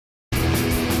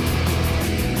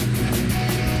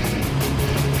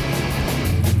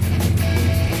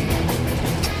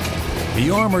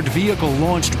The Armored Vehicle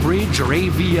Launched Bridge, or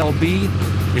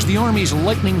AVLB, is the Army's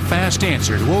lightning-fast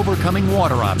answer to overcoming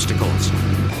water obstacles.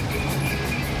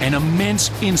 An immense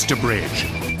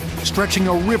insta-bridge, stretching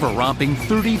a river romping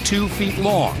 32 feet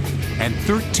long and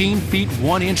 13 feet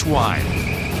 1 inch wide.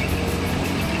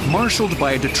 Marshaled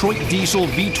by a Detroit diesel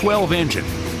V12 engine,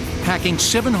 packing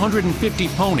 750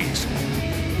 ponies,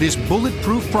 this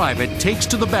bulletproof private takes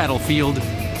to the battlefield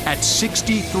at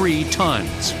 63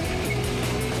 tons.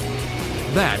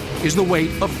 That is the weight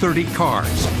of 30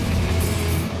 cars.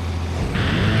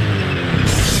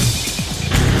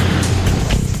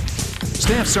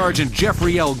 Staff Sergeant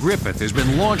Jeffrey L. Griffith has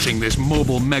been launching this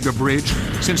mobile mega bridge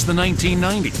since the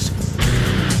 1990s.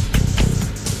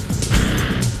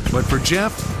 But for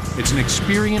Jeff, it's an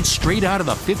experience straight out of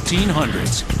the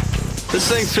 1500s. This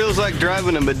thing feels like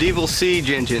driving a medieval siege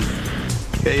engine.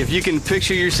 Okay, if you can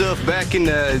picture yourself back in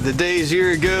the days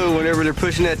year ago, whenever they're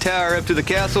pushing that tower up to the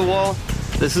castle wall,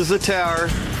 this is the tower,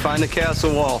 find the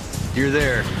castle wall, you're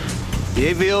there.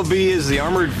 The AVLB is the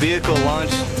Armored Vehicle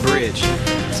Launched Bridge.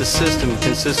 It's a system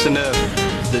consisting of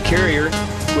the carrier,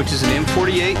 which is an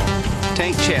M48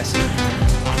 tank chassis.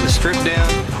 It was stripped down,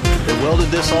 they welded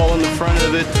this all in the front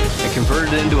of it and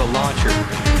converted it into a launcher.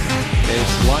 Okay,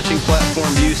 it's a launching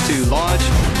platform used to launch,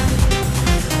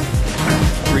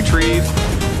 retrieve,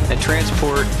 and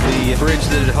transport the bridge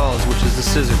that it hauls, which is the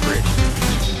scissor bridge.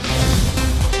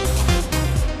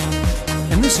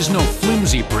 And this is no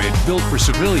flimsy bridge built for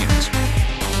civilians.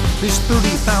 This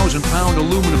 30,000-pound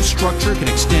aluminum structure can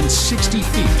extend 60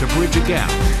 feet to bridge a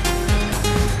gap,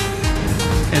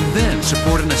 and then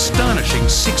support an astonishing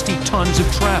 60 tons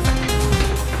of traffic.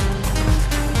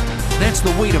 That's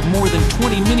the weight of more than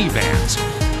 20 minivans,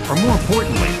 or more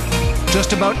importantly,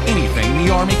 just about anything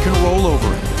the Army can roll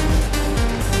over it.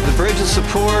 The bridge will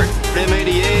support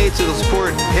M88s, it'll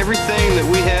support everything that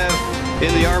we have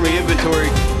in the Army inventory,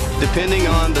 depending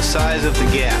on the size of the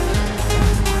gap.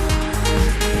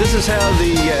 This is how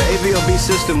the AVLB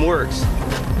system works.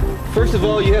 First of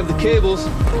all, you have the cables.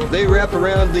 They wrap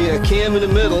around the cam in the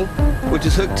middle, which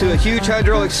is hooked to a huge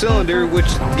hydraulic cylinder, which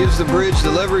gives the bridge the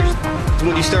leverage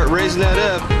when you start raising that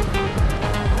up,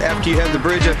 after you have the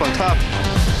bridge up on top.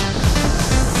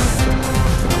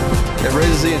 It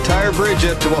raises the entire bridge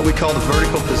up to what we call the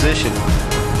vertical position.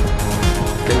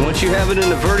 Okay, once you have it in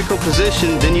the vertical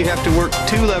position, then you have to work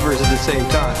two levers at the same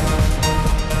time.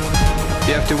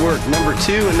 You have to work number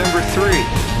 2 and number 3.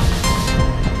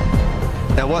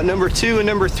 Now what number 2 and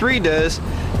number 3 does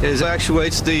is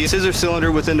actuates the scissor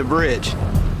cylinder within the bridge,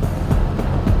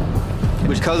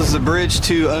 which causes the bridge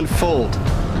to unfold.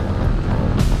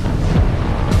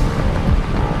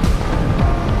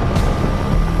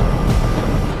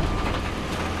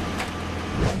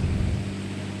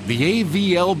 The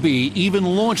AVLB even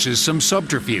launches some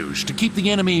subterfuge to keep the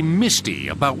enemy misty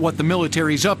about what the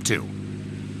military's up to.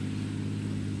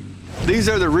 These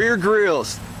are the rear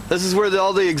grills. This is where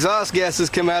all the exhaust gases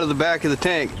come out of the back of the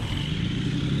tank.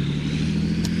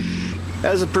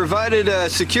 As a provided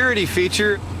security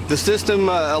feature, the system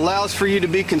allows for you to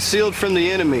be concealed from the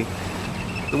enemy.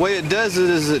 The way it does it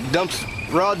is it dumps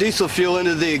raw diesel fuel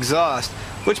into the exhaust,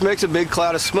 which makes a big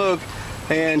cloud of smoke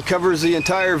and covers the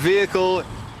entire vehicle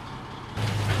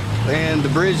and the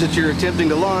bridge that you're attempting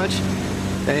to launch,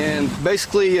 and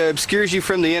basically obscures you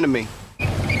from the enemy.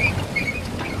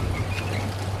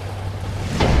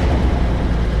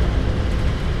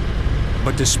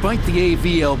 But despite the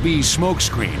AVLB's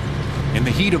smokescreen, in the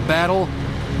heat of battle,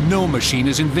 no machine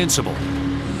is invincible.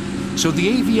 So the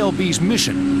AVLB's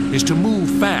mission is to move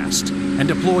fast and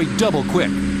deploy double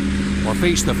quick, or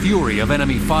face the fury of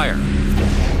enemy fire.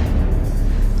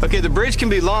 Okay, the bridge can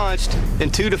be launched in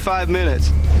 2 to 5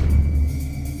 minutes.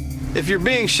 If you're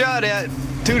being shot at,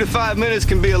 2 to 5 minutes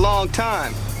can be a long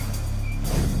time.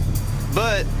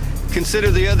 But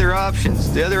consider the other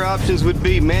options. The other options would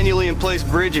be manually in place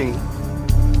bridging,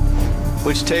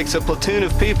 which takes a platoon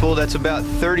of people, that's about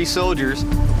 30 soldiers,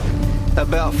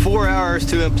 about 4 hours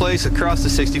to in place across the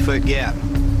 60-foot gap.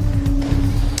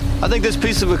 I think this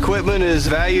piece of equipment is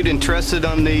valued and trusted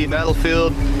on the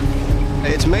battlefield.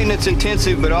 It's maintenance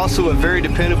intensive, but also a very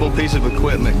dependable piece of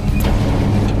equipment.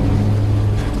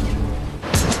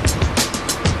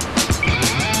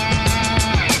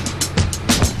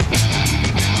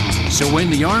 So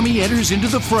when the Army enters into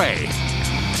the fray,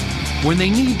 when they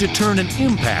need to turn an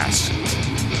impasse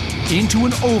into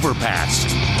an overpass,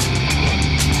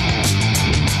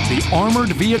 the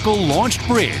Armored Vehicle Launched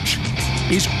Bridge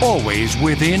is always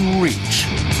within reach.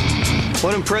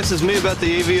 What impresses me about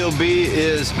the AVLB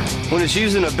is when it's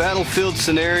used in a battlefield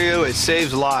scenario, it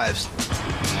saves lives.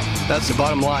 That's the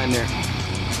bottom line there.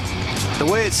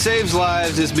 The way it saves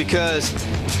lives is because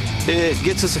it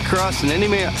gets us across an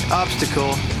enemy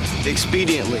obstacle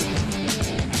expediently.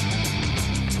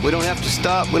 We don't have to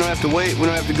stop, we don't have to wait, we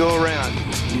don't have to go around.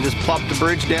 You just plop the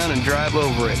bridge down and drive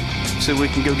over it so we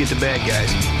can go get the bad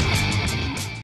guys.